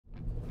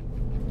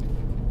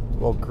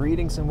Well,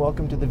 greetings and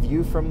welcome to The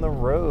View from the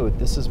Road.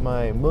 This is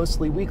my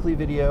mostly weekly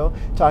video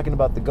talking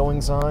about the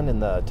goings-on in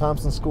the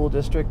Thompson School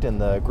District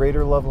and the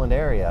greater Loveland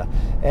area.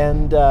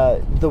 And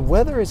the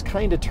weather has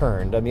kind of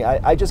turned. I mean,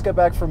 I just got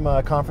back from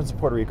a conference in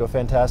Puerto Rico,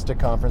 fantastic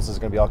conference. There's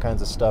going to be all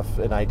kinds of stuff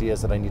and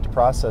ideas that I need to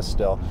process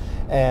still.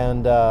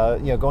 And,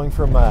 you know, going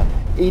from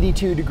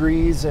 82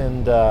 degrees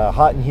and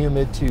hot and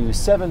humid to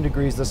 7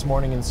 degrees this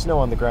morning and snow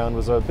on the ground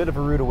was a bit of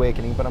a rude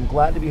awakening, but I'm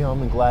glad to be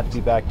home and glad to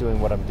be back doing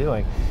what I'm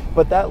doing.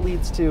 But that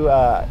leads to,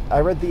 I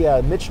read the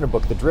Michener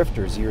book, The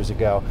Drifters, years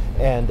ago,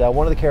 and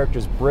one of the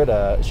characters,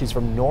 Britta, she's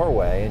from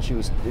Norway, and she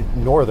was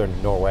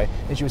northern Norway,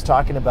 and she was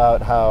talking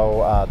about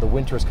how the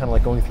winter is kind of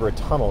like going through a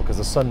tunnel because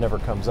the sun never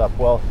comes up.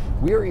 Well,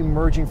 we're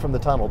emerging from the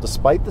tunnel.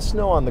 Despite the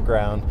snow on the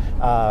ground,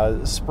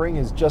 spring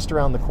is just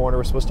around the corner.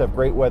 We're supposed to have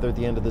great weather at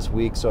the end of this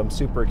week, so I'm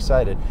super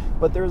excited.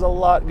 But there's a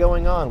lot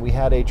going on. We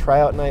had a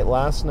tryout night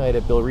last night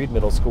at Bill Reed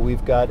Middle School.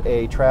 We've got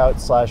a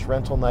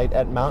tryout/rental night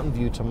at Mountain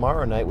View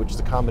tomorrow night, which is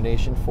a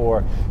combination for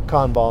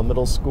Conball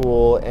Middle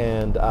School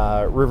and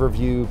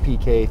Riverview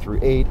PK through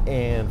 8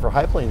 and for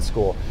High Plains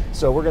School.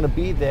 So we're going to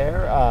be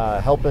there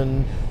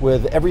helping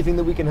with everything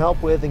that we can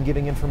help with and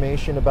getting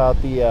information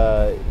about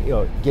the,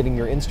 getting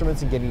your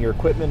instruments and getting your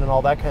equipment and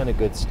all that kind of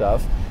good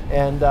stuff.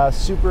 And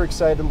super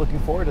excited, looking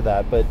forward to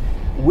that. But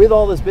with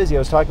all this busy, I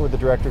was talking with the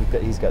director,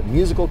 he's got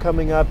musical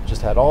coming up,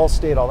 just had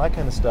All-State, all that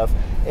kind of stuff,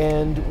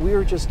 and we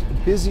were just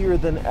busier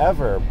than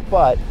ever.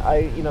 But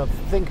I,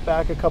 think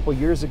back a couple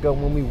years ago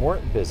when we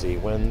weren't busy,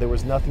 when there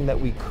was nothing that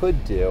we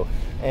could do,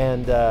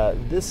 and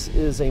this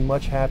is a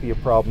much happier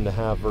problem to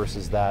have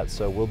versus that,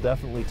 so we'll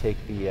definitely take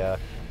the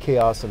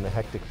chaos and the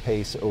hectic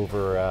pace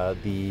over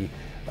the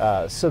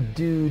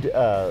subdued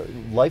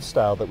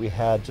lifestyle that we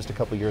had just a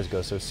couple years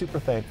ago, so super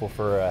thankful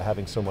for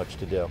having so much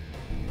to do.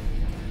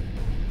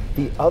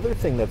 The other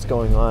thing that's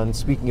going on,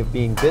 speaking of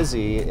being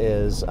busy,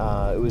 is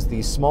it was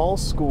the Small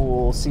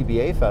School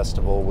CBA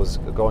Festival was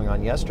going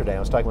on yesterday. I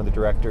was talking with the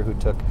director who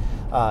took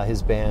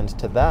his band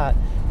to that,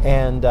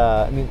 and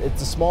I mean,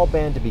 it's a small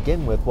band to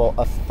begin with. Well,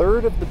 a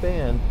third of the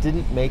band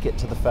didn't make it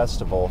to the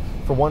festival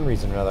for one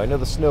reason or another. I know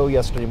the snow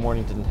yesterday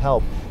morning didn't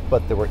help,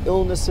 but there were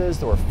illnesses,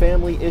 there were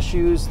family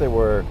issues, there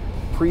were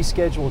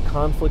pre-scheduled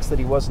conflicts that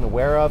he wasn't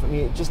aware of. I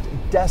mean, it just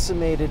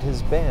decimated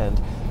his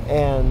band,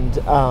 and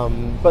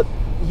but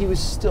he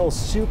was still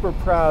super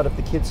proud of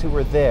the kids who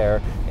were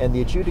there, and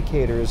the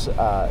adjudicators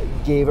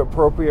gave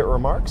appropriate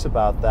remarks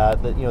about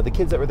that, the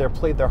kids that were there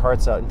played their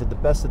hearts out and did the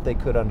best that they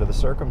could under the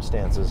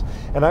circumstances.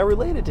 And I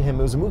related to him.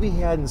 It was a movie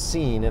he hadn't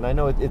seen, and I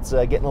know it's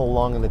getting a little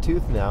long in the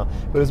tooth now,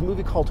 but it was a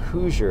movie called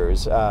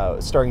Hoosiers,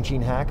 starring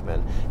Gene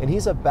Hackman, and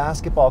he's a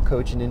basketball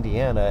coach in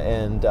Indiana,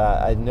 and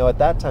I know at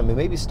that time, and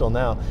maybe still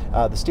now,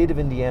 the state of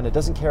Indiana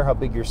doesn't care how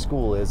big your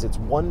school is. It's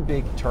one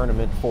big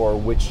tournament for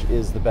which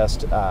is the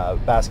best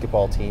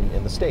basketball team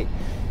in the state.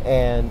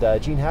 And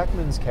Gene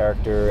Hackman's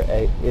character,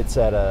 it's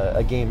at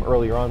a game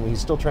earlier on when he's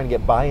still trying to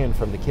get buy-in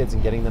from the kids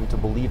and getting them to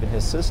believe in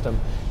his system,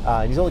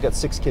 and he's only got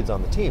 6 kids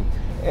on the team,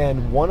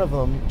 and one of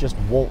them just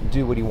won't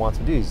do what he wants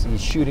to do.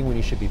 He's shooting when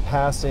he should be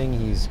passing,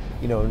 he's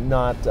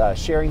not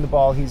sharing the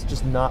ball, he's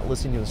just not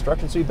listening to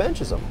instructions, so he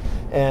benches him.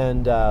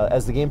 And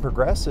as the game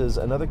progresses,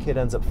 another kid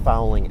ends up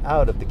fouling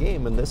out of the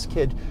game, and this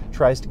kid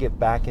tries to get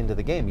back into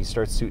the game. He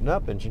starts suiting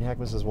up, and Gene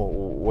Hackman says, well,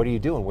 what are you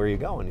doing? Where are you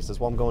going? He says,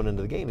 well, I'm going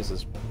into the game. He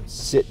says,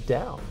 sit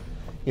down.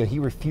 He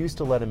refused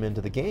to let him into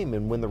the game,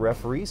 and when the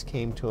referees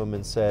came to him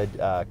and said,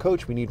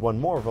 Coach, we need one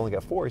more, we've only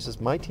got 4, he says,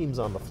 my team's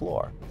on the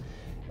floor.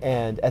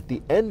 And at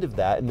the end of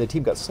that, and the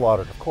team got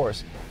slaughtered, of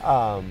course,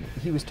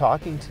 he was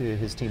talking to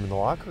his team in the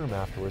locker room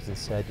afterwards and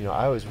said,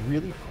 I was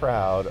really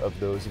proud of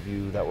those of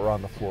you that were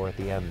on the floor at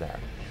the end there.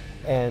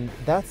 And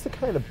that's the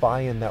kind of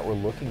buy-in that we're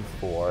looking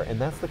for, and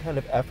that's the kind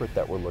of effort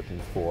that we're looking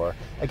for.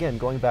 Again,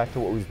 going back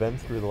to what we've been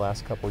through the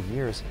last couple of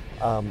years,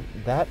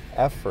 that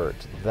effort,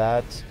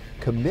 that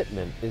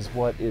commitment is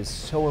what is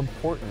so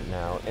important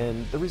now,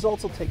 and the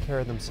results will take care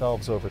of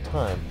themselves over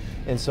time.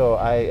 And so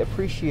I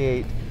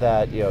appreciate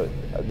that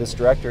this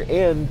director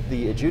and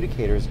the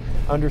adjudicators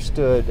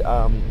understood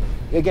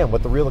again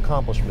what the real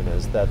accomplishment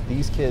is, that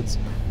these kids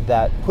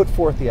that put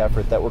forth the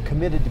effort, that were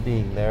committed to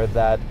being there,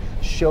 that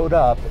showed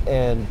up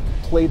and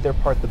played their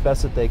part the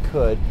best that they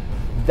could,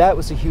 that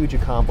was a huge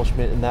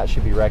accomplishment, and that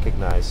should be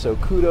recognized. So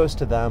kudos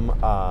to them.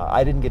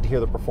 I didn't get to hear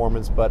the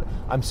performance, but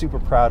I'm super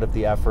proud of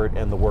the effort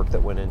and the work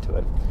that went into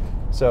it.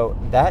 So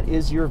that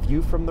is your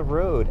view from the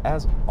road.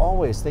 As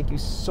always, thank you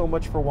so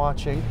much for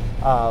watching.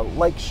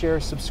 Like, share,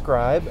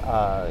 subscribe,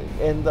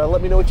 and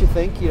let me know what you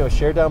think.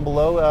 Share down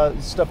below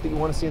stuff that you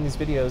want to see in these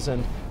videos,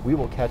 and we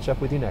will catch up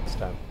with you next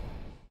time.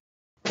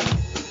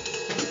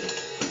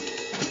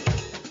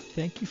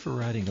 Thank you for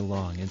riding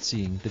along and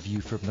seeing The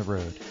View from the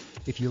Road.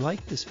 If you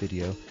liked this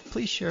video,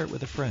 please share it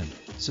with a friend.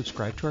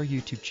 Subscribe to our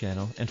YouTube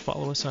channel and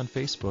follow us on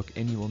Facebook,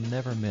 and you will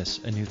never miss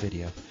a new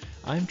video.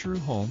 I'm Drew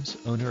Holmes,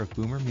 owner of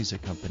Boomer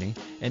Music Company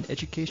and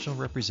educational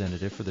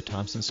representative for the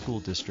Thompson School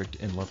District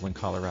in Loveland,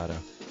 Colorado.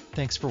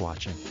 Thanks for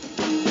watching.